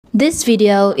This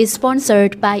video is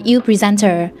sponsored by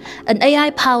UPresenter, an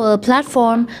AI-powered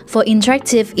platform for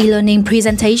interactive e-learning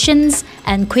presentations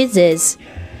and quizzes.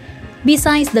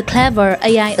 Besides the clever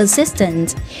AI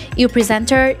assistant,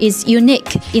 UPresenter is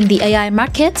unique in the AI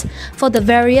market for the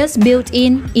various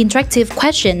built-in interactive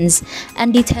questions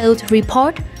and detailed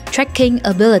report tracking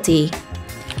ability.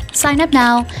 Sign up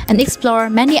now and explore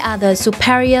many other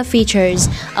superior features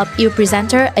of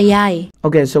UPresenter AI.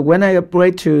 Okay, so when I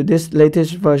upgrade to this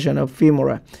latest version of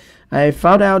Filmora, I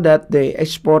found out that the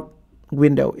export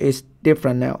window is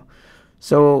different now.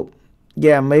 So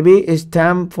yeah, maybe it's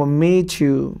time for me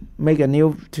to make a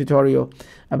new tutorial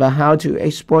about how to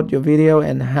export your video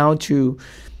and how to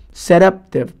set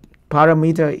up the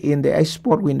parameter in the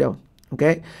export window,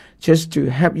 okay, just to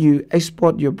help you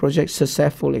export your project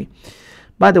successfully.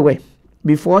 By the way,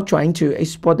 before trying to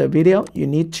export the video, you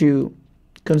need to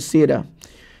consider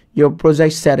your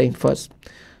project setting first.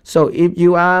 So if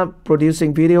you are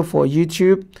producing video for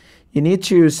YouTube, you need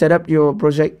to set up your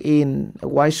project in a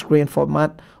widescreen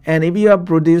format. And if you are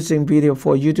producing video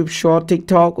for YouTube Short,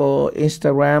 TikTok, or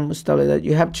Instagram, stuff like that,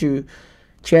 you have to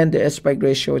change the aspect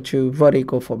ratio to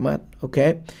vertical format,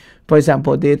 okay? For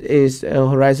example, this is a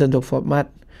horizontal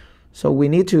format. So we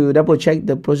need to double check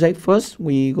the project first.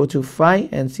 We go to File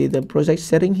and see the project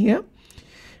setting here.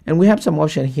 And we have some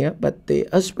option here, but the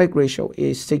aspect ratio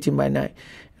is 16:9.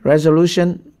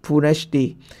 Resolution, Full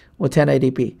HD or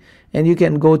 1080p. And you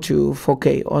can go to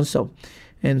 4K also.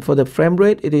 And for the frame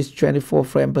rate, it is 24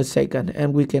 frames per second.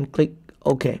 And we can click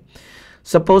OK.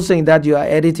 Supposing that you are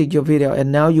editing your video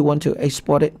and now you want to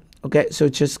export it. Okay, so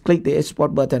just click the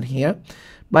export button here.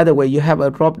 By the way, you have a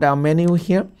drop down menu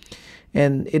here.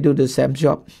 And it do the same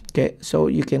job. Okay, so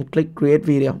you can click create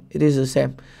video. It is the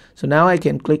same. So now I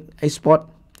can click export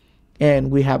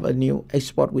and we have a new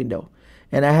export window.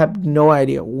 And I have no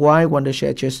idea why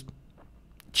Wondershare just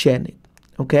changed it.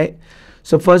 Okay,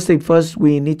 so first thing first,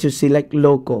 we need to select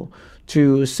local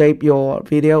to save your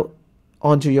video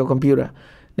onto your computer.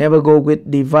 Never go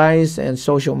with device and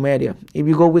social media. If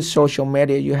you go with social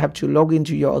media, you have to log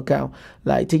into your account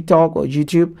like TikTok or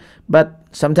YouTube, but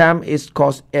sometimes it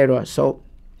causes error. So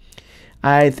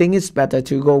I think it's better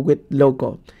to go with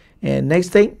local. And next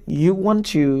thing, you want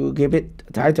to give it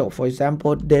a title, for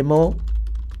example, demo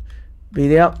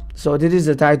video. So this is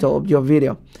the title of your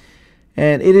video,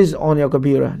 and it is on your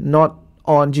computer, not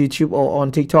on YouTube or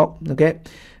on TikTok. Okay.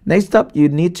 Next up, you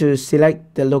need to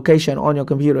select the location on your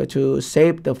computer to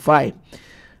save the file.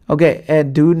 Okay,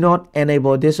 and do not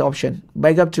enable this option,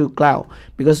 backup to cloud,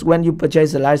 because when you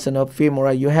purchase the license of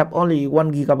Filmora, you have only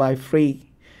 1 GB free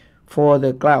for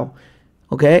the cloud.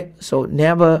 Okay, so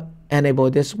never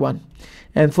enable this one.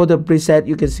 And for the preset,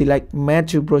 you can select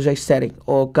match to project setting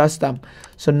or custom.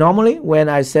 So normally when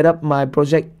I set up my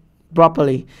project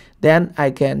properly, then I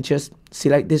can just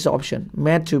select this option,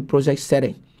 match to project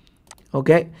setting.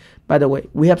 Okay, by the way,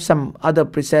 we have some other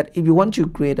preset. If you want to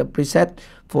create a preset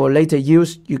for later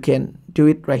use, you can do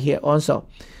it right here also.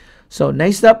 So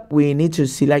next up, we need to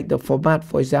select the format.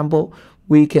 For example,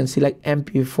 we can select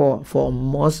MP4 for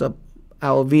most of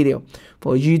our video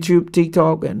for YouTube,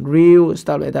 TikTok, and Reel,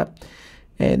 stuff like that.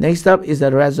 And next up is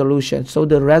the resolution. So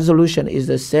the resolution is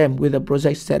the same with the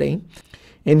project setting.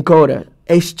 Encoder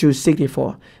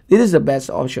H264. This is the best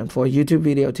option for YouTube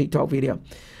video, TikTok video.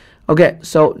 Okay,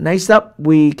 so next up,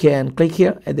 we can click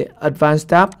here at the advanced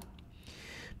tab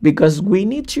because we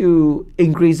need to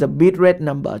increase the bitrate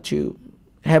number to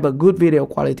have a good video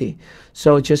quality.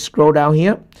 So just scroll down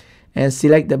here and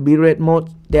select the bitrate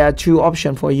mode. There are two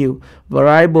options for you,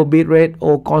 variable bitrate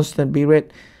or constant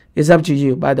bitrate. It's up to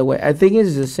you, by the way. I think it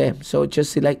is the same. So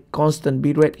just select constant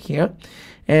bitrate here.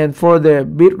 And for the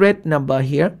bitrate number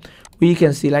here, we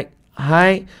can select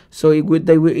high. So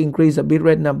they will increase the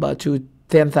bitrate number to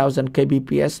 10,000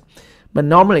 kbps, but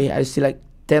normally I select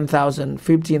 10,000,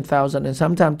 15,000, and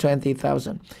sometimes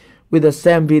 20,000 with the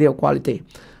same video quality.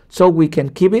 So we can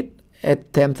keep it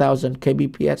at 10,000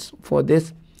 kbps for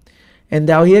this. And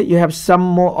down here you have some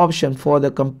more option for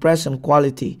the compression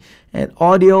quality and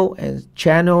audio and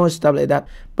channel, stuff like that.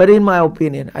 But in my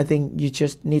opinion, I think you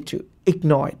just need to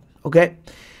ignore it. Okay.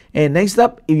 And next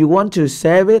up, if you want to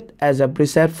save it as a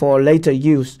preset for later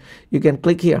use, you can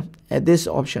click here at this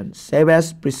option, save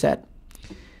as preset,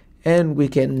 and we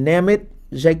can name it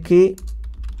Jacky,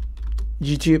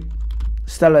 YouTube,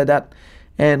 stuff like that,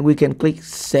 and we can click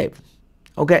save.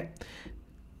 Okay,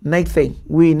 next thing,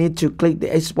 we need to click the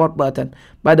export button.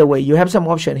 By the way, you have some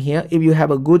option here. If you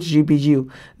have a good GPU,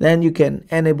 then you can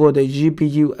enable the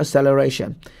GPU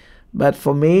acceleration, but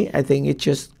for me, I think it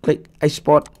just click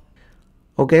export.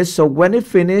 Okay, so when it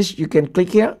finished, you can click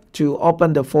here to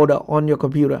open the folder on your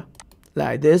computer.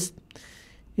 like this.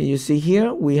 And you see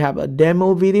here we have a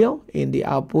demo video in the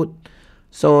output.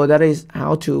 So that is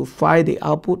how to file the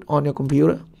output on your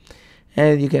computer.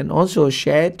 And you can also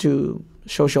share it to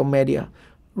social media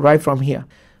right from here.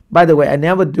 By the way, I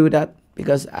never do that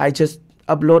because I just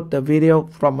upload the video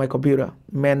from my computer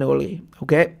manually.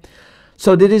 Okay,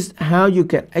 so this is how you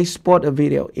can export a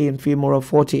video in Filmora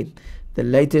 14, the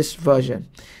latest version.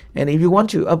 And if you want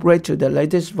to upgrade to the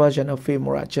latest version of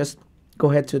Filmora, just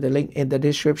go ahead to the link in the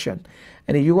description.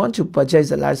 And if you want to purchase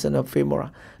the license of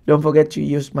Filmora, don't forget to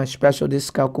use my special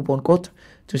discount coupon code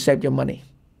to save your money.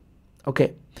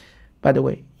 Okay, by the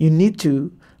way, you need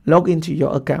to log into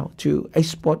your account to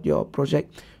export your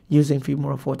project using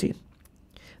Filmora 14.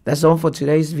 That's all for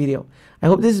today's video. I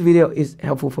hope this video is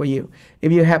helpful for you.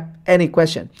 If you have any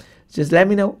question, just let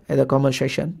me know in the comment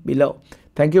section below.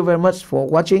 Thank you very much for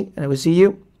watching, and I will see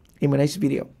you in my next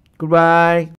video. Goodbye.